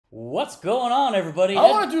What's going on, everybody?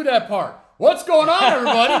 I want to do that part. What's going on,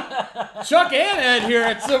 everybody? Chuck and Ed here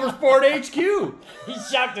at SLVRsport HQ. He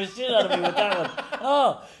shocked the shit out of me with that one.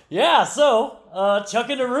 Oh, yeah, so Chuck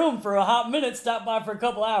in the room for a hot minute, stopped by for a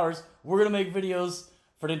couple hours. We're going to make videos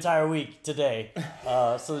for the entire week today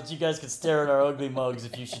so that you guys can stare at our ugly mugs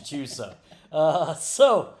if you should choose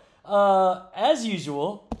so. As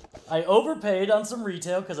usual, I overpaid on some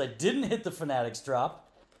retail because I didn't hit the Fanatics drop.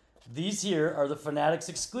 These here are the Fanatics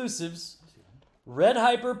exclusives, Red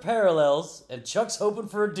Hyper Parallels, and Chuck's hoping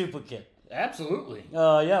for a duplicate. Absolutely.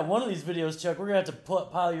 Yeah, one of these videos, Chuck, we're going to have to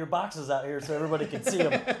pile your boxes out here so everybody can see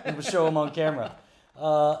them and we'll show them on camera.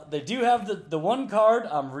 They do have the one card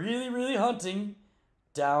I'm really hunting,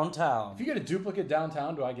 Downtown. If you get a duplicate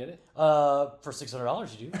Downtown, do I get it? For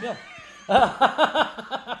 $600 you do,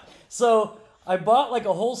 yeah. So I bought like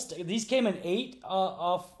a whole... These came in 8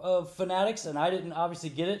 off of Fanatics, and I didn't obviously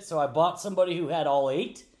get it, so I bought somebody who had all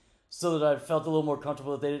 8 so that I felt a little more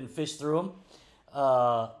comfortable that they didn't fish through them.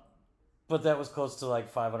 But that was close to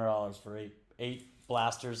like $500 for 8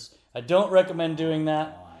 blasters. I don't recommend doing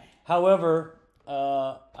that. Why? However,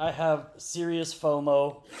 I have serious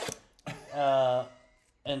FOMO,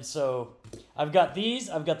 and so I've got these.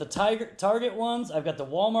 I've got the Target ones. I've got the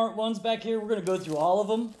Walmart ones back here. We're going to go through all of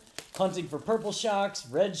them, hunting for purple shocks,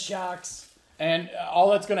 red shocks. And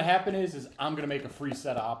all that's going to happen is I'm going to make a free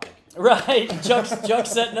set of Optic. Right, Chuck's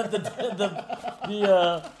setting up the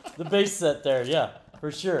base set there. Yeah,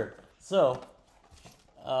 for sure. So,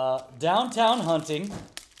 downtown hunting,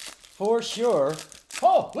 for sure.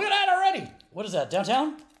 Oh, look at that already. What is that,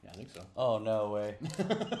 downtown? Yeah, I think so. Oh, no way.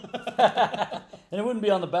 And it wouldn't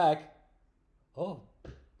be on the back. Oh,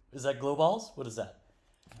 is that glow balls? What is that?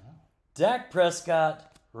 Dak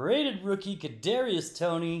Prescott, rated rookie Kadarius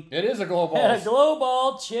Toney. It is a glow ball. And a glow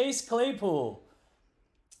ball Chase Claypool.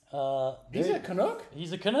 He's a Canuck?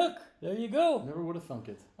 He's a Canuck. There you go. Never would have thunk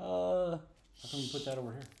it. How come you put that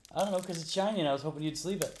over here? I don't know, because it's shiny and I was hoping you'd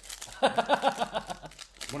sleeve it.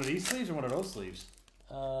 One of these sleeves or one of those sleeves?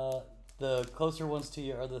 The closer ones to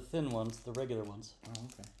you are the thin ones, the regular ones. Oh,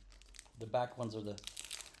 okay. The back ones are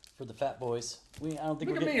for the fat boys. I don't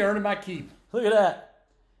think Look at me earning my keep. Look at that.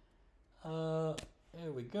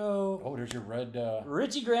 There we go. Oh, there's your red...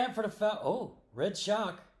 Richie Grant for the Oh, red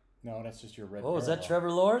shock. No, that's just your red... Oh, is that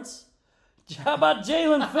Trevor Lawrence? How about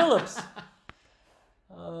Jalen Phillips?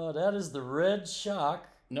 That is the red shock.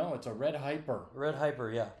 No, it's a Red Hyper. Red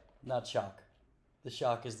Hyper, yeah. Not shock. The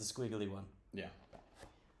shock is the squiggly one. Yeah.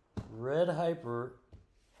 Red Hyper,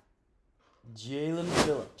 Jalen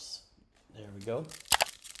Phillips. There we go.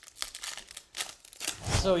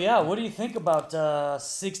 So yeah, what do you think about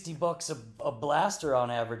 $60 a blaster on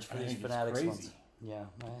average for these Fanatics ones? Yeah.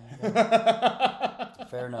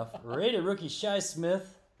 Fair enough. Rated rookie Shi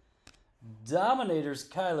Smith, Dominators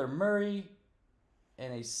Kyler Murray,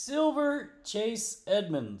 and a silver Chase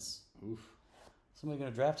Edmonds. Oof. Somebody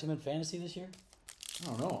gonna draft him in fantasy this year? I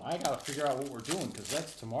don't know. I gotta figure out what we're doing because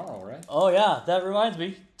that's tomorrow, right? Oh yeah, that reminds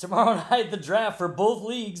me. Tomorrow night the draft for both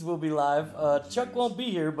leagues will be live. Chuck won't be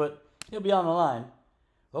here, but he'll be on the line.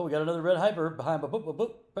 Oh, we got another Red Hyper behind Brett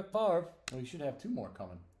Favre. Well, you should have 2 more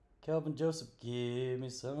coming. Kelvin Joseph, give me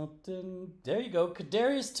something. There you go.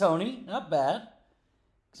 Kadarius Toney, not bad.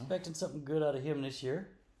 Expecting something good out of him this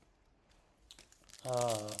year.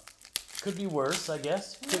 Could be worse, I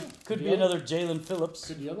guess. Could be another Jalen Phillips.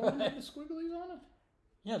 Could the other one have the squigglies on it?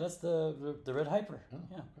 Yeah, that's the Red Hyper. Oh,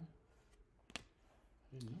 Yeah.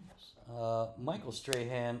 Okay. Michael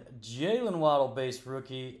Strahan, Jalen Waddle base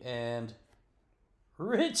rookie, and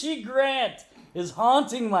Richie Grant is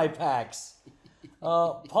haunting my packs.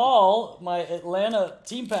 Paul, my Atlanta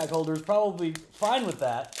team pack holder, is probably fine with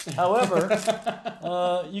that. However,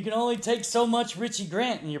 you can only take so much Richie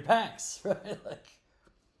Grant in your packs, right?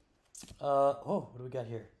 What do we got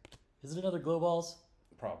here? Is it another glow balls?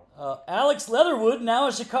 Probably. Alex Leatherwood, now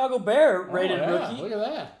a Chicago Bear rated rookie. Look at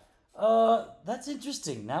that. That's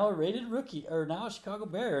interesting. Now a rated rookie, or now a Chicago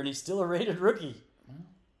Bear, and he's still a rated rookie.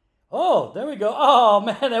 Oh, there we go. Oh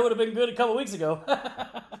man, that would have been good a couple weeks ago.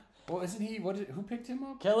 Well, isn't he? Who picked him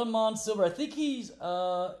up? Kellen Mond Silver. I think he's.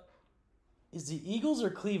 Is he Eagles or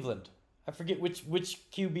Cleveland? I forget which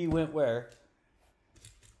QB went where.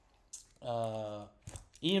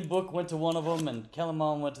 Ian Book went to one of them, and Kellen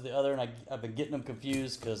Mond went to the other, and I've been getting them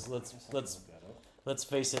confused because let's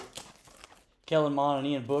face it, Kellen Mond and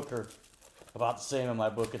Ian Book are about the same in my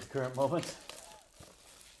book at the current moment.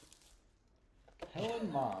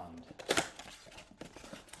 Kellen Mond.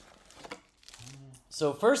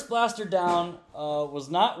 So first blaster down was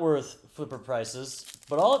not worth flipper prices,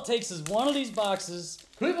 but all it takes is one of these boxes.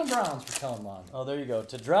 Cleveland Browns for Kellen Mond. Oh, there you go.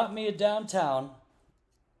 To drop me a downtown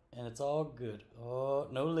and it's all good. Oh,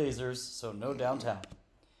 no lasers, so no downtown.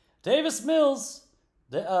 Davis Mills,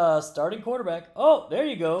 the starting quarterback. Oh, there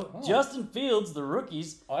you go. Oh. Justin Fields, the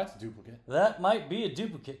rookies. Oh, that's a duplicate. That might be a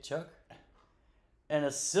duplicate, Chuck. And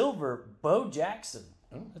a silver Bo Jackson.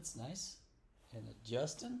 Oh. That's nice. And a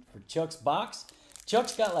Justin for Chuck's box.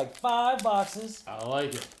 Chuck's got like 5 boxes. I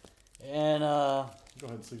like it. And Go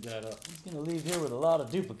ahead and sleep that up. he's going to leave here with a lot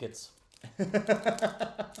of duplicates.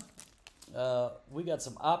 We got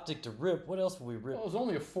some Optic to rip. What else will we rip? Well, it was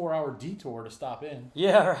only a 4-hour detour to stop in.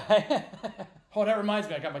 Yeah, right. Oh, that reminds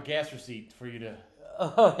me. I got my gas receipt for you to...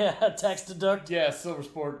 Oh, yeah, tax deduct. Yeah,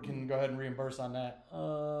 SLVRsport can go ahead and reimburse on that.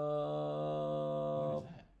 What is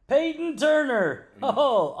that? Peyton Turner.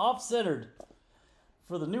 Oh, off-centered.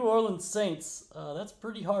 For the New Orleans Saints. That's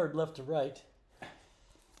pretty hard left to right.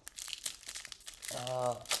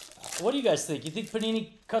 What do you guys think? You think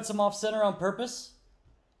Panini cuts him off center on purpose?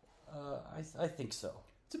 I think so.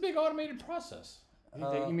 It's a big automated process.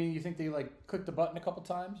 You think they like click the button a couple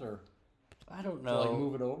times, or I don't know. to, like,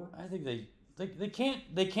 move it over? I think they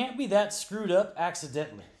can't be that screwed up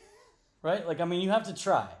accidentally, right? Like, I mean, you have to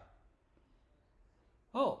try.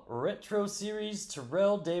 Oh, retro series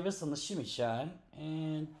Terrell Davis on the Shimmy Shine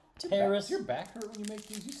and Terrace. Your back hurt when you make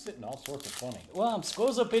these? You sitting all sorts of funny. Well, I'm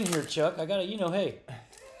squoze up in here, Chuck. I gotta, hey.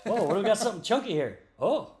 Whoa, what do we got? Something chunky here.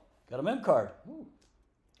 Oh, got a mem card. Ooh.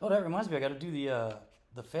 Oh, that reminds me, I gotta do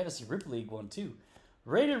the Fantasy Rip League one too.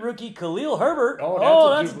 Rated rookie Khalil Herbert. Oh,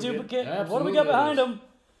 that's a duplicate. What do we got behind him?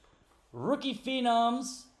 Rookie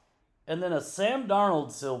Phenoms, and then a Sam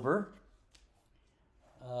Darnold silver.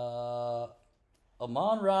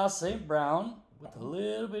 Amon-Ra St. Brown with a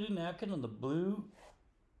little bit of napkin on the blue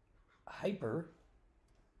Hyper.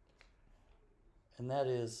 And that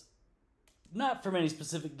is not from any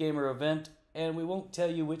specific game or event, and we won't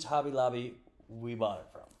tell you which Hobby Lobby we bought it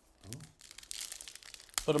from.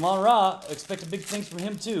 But Amon-Ra, expect big things from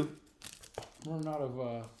him too. Running out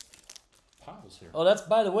of piles here. Oh, that's,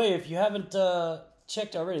 by the way, if you haven't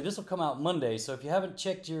checked already, this will come out Monday, so if you haven't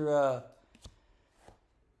checked your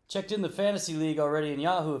checked in the Fantasy League already in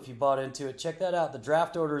Yahoo, if you bought into it, check that out. The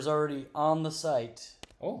draft order is already on the site.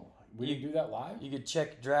 Oh, we didn't do that live? You could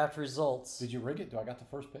check draft results. Did you rig it? Do I got the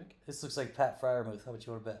first pick? This looks like Pat Fryermuth. How much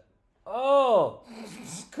you want to bet? Oh!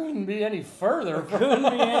 This couldn't be any further. Couldn't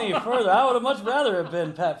be any further. I would have much rather have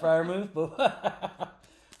been Pat Fryermuth, but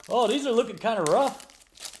oh, these are looking kind of rough.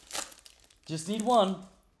 Just need one.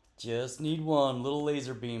 Just need one. Little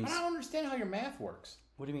laser beams. I don't understand how your math works.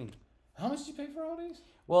 What do you mean? How much did you pay for all these?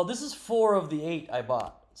 Well, this is 4 of the 8 I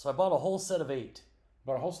bought. So I bought a whole set of 8.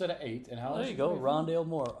 Bought a whole set of 8, and how much? There you go, Rondale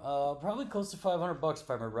Moore. Probably close to $500 if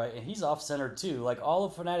I remember right, and he's off-centered too. Like all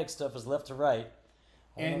of Fanatic stuff is left to right.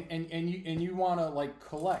 And you want to like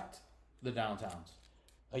collect the downtowns?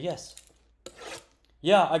 Yes.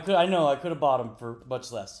 Yeah, I could. I know I could have bought them for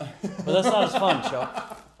much less, but that's not as fun,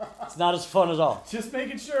 Chuck. It's not as fun at all. Just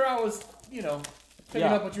making sure I was, picking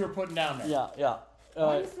up what you were putting down there. Yeah. Why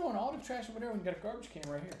are you throwing all the trash over there when you got a garbage can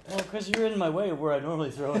right here? Well, because you're in my way of where I normally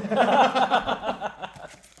throw it.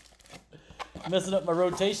 Messing up my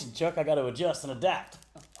rotation, Chuck. I got to adjust and adapt.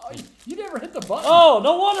 Oh, you never hit the button. Oh,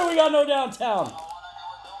 no wonder we got no downtown.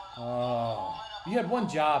 Oh, you had one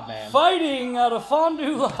job, man. Fighting out of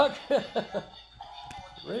Fondue Lock.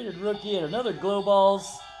 Rated rookie and another glow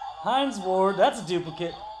balls. Heinz Ward. That's a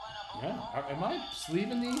duplicate. Yeah. Am I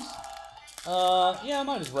sleeving these? Yeah, I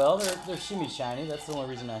might as well. They're shimmy shiny. That's the only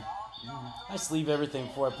reason I sleeve everything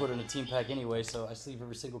before I put it in a team pack anyway, so I sleeve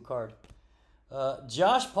every single card.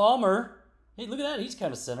 Josh Palmer. Hey, look at that. He's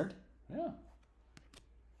kind of centered. Yeah.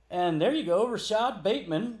 And there you go. Rashad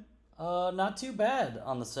Bateman. Not too bad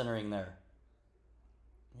on the centering there.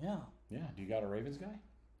 Yeah. Yeah. Do you got a Ravens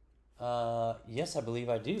guy? Yes, I believe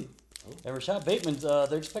I do. Oh. And Rashad Bateman's,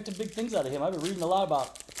 they're expecting big things out of him. I've been reading a lot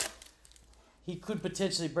about he could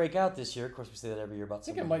potentially break out this year. Of course, we say that every year about I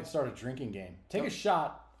think I might start a drinking game. Take a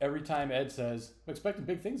shot every time Ed says, I'm expecting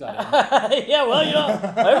big things out of him. Yeah, well,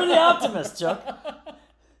 ever the optimist, Chuck.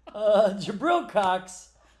 Jabril Cox.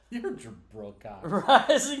 You're Jabril Cox.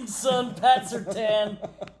 Rising Sun, Pat Surtain,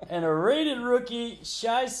 and a rated rookie,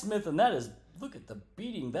 Shai Smith. And that is, look at the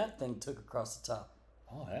beating that thing took across the top.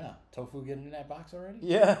 Oh, yeah. Tofu getting in that box already?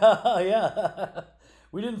 Yeah.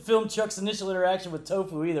 We didn't film Chuck's initial interaction with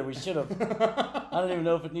Tofu either. We should have. I don't even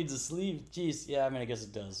know if it needs a sleeve. Jeez. Yeah, I mean, I guess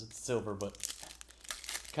it does. It's silver, but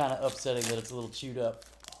kind of upsetting that it's a little chewed up.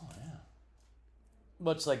 Oh, yeah.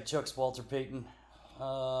 Much like Chuck's Walter Payton.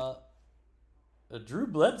 Drew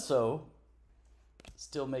Bledsoe.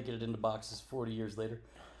 Still making it into boxes 40 years later.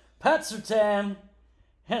 Pat Surtain.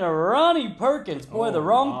 And a Ronnie Perkins. Boy, the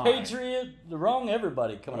wrong Patriot, the wrong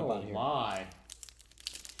everybody coming up out of here. Oh, my.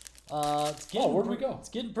 It's getting, where'd we go? It's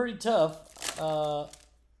getting pretty tough.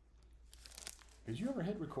 Did you ever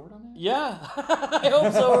hit record on that? Yeah, I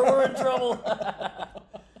hope so, or we're in trouble.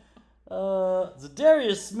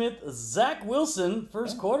 Zadarius Smith, Zach Wilson,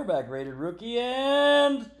 first quarterback rated rookie,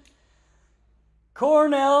 and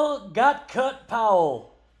Cornell got cut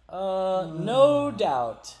Powell. No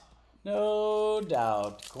doubt. No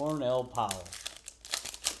doubt. Cornell Powell.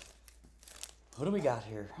 What do we got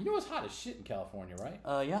here? You know it's hot as shit in California, right?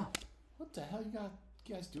 Yeah. What the hell you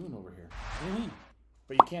guys doing over here? What do you mean?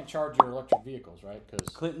 But you can't charge your electric vehicles, right? Because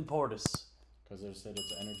Clinton Portis. Because they said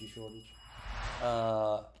it's an energy shortage.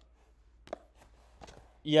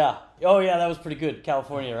 Yeah. Oh, yeah, that was pretty good.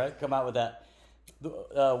 California, right? Come out with that.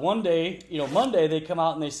 One day, Monday, they come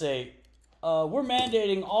out and they say, we're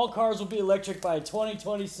mandating all cars will be electric by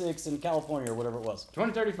 2026 in California or whatever it was.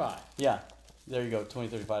 2035. Yeah. There you go,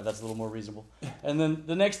 2035. That's a little more reasonable. And then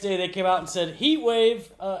the next day they came out and said, heat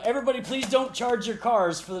wave, everybody please don't charge your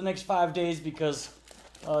cars for the next 5 days because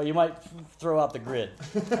you might throw out the grid.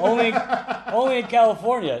 Only in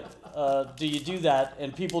California do you do that,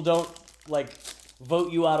 and people don't,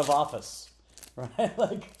 vote you out of office. Right?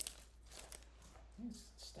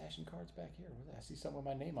 Stashing cards back here. I see something with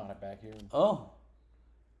my name on it back here. Oh.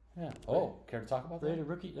 Yeah. Oh, care to talk about that? Rated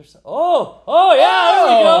rookie. Yeah, there we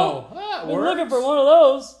go. That Been works. looking for one of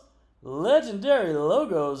those. Legendary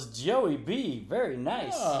logos, Joey B. Very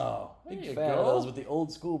nice. Oh, Big there you fan go. of those with the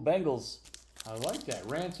old school Bengals. I like that.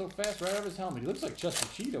 Ran so fast right out of his helmet. He looks like Chester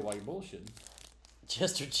Cheetah while you're bullshitting.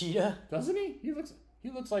 Chester Cheetah? Doesn't he? He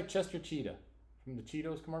looks like Chester Cheetah from the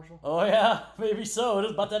Cheetos commercial. Oh, yeah. Maybe so. It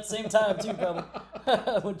was about that same time, too, probably.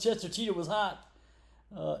 When Chester Cheetah was hot.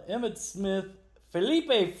 Emmett Smith,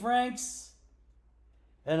 Felipe Franks,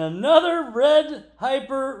 and another Red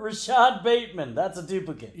Hyper Rashad Bateman. That's a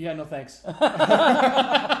duplicate. Yeah, no thanks. What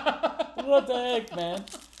the heck, man?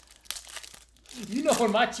 You know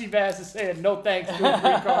when my cheap ass is saying no thanks to a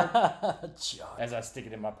free card. As I stick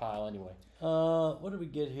it in my pile anyway. What do we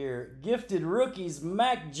get here? Gifted rookies,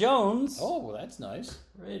 Mac Jones. Oh, well, that's nice.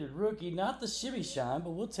 Rated rookie, not the shimmy shine,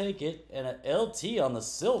 but we'll take it. And an LT on the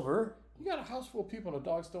silver. You got a house full of people and the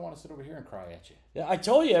dogs still want to sit over here and cry at you. Yeah, I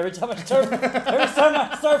told you every time I start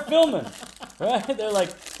filming, right? They're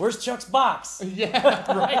like, "Where's Chuck's box?"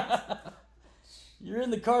 Yeah, right. You're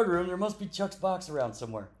in the card room. There must be Chuck's box around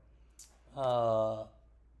somewhere. Hunter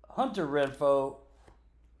Renfro,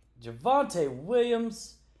 Javonte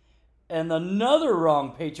Williams, and another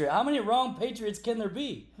wrong Patriot. How many wrong Patriots can there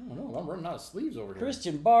be? I don't know. I'm running out of sleeves over here.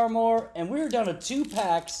 Christian Barmore, and we're down to 2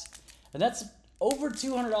 packs, and that's over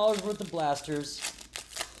 $200 worth of blasters.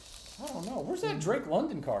 I don't know. Where's that Drake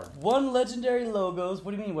London card? 1 legendary logos.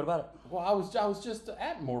 What do you mean? What about it? Well, I was just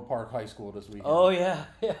at Moore Park High School this weekend. Oh, yeah.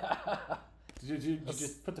 Did you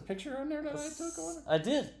just put the picture on there that I took on it? I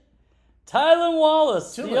did. Tylen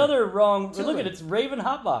Wallace, Tillin. the other wrong. Tillin. Look at it, it's Raven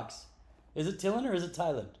Hotbox. Is it Tillin or is it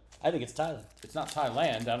Thailand? I think it's Thailand. It's not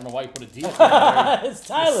Thailand. I don't know why you put a D. It's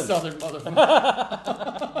Thailand. Southern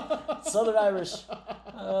motherfucker. Southern Irish.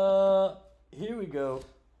 Here we go.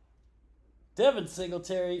 Devin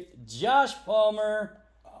Singletary, Josh Palmer,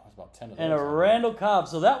 That's about 10 of those. and a Randall Cobb.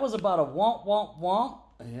 So that was about a womp, womp, womp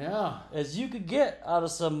Yeah. as you could get out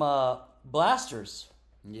of some blasters.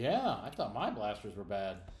 Yeah. I thought my blasters were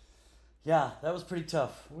bad. Yeah, that was pretty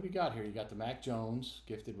tough. What do you got here? You got the Mac Jones,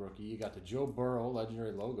 gifted rookie. You got the Joe Burrow,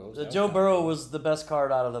 legendary logos. The Joe Burrow was the best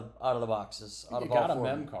card out of the boxes. Out You of all got a 4.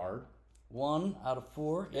 mem card. 1 out of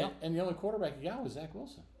 4. Yeah. And the only quarterback you got was Zach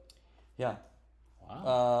Wilson. Yeah.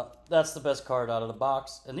 Wow. That's the best card out of the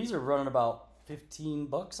box. And these are running about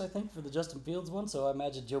 $15, I think, for the Justin Fields one. So I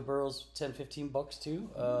imagine Joe Burrow's $10-15 too,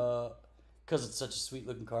 because it's such a sweet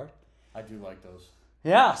looking card. I do like those.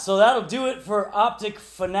 Yeah, so that'll do it for Optic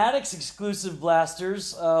Fanatics exclusive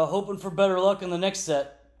blasters. Hoping for better luck in the next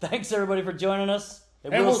set. Thanks everybody for joining us.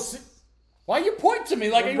 And we'll see. Why you point to me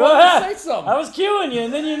like you Go want ahead. to say something? I was cueing you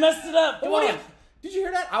and then you messed it up. Come on. Did you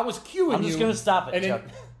hear that? I was cueing you. I'm just gonna stop it, Chuck.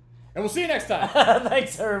 And we'll see you next time.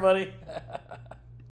 Thanks everybody.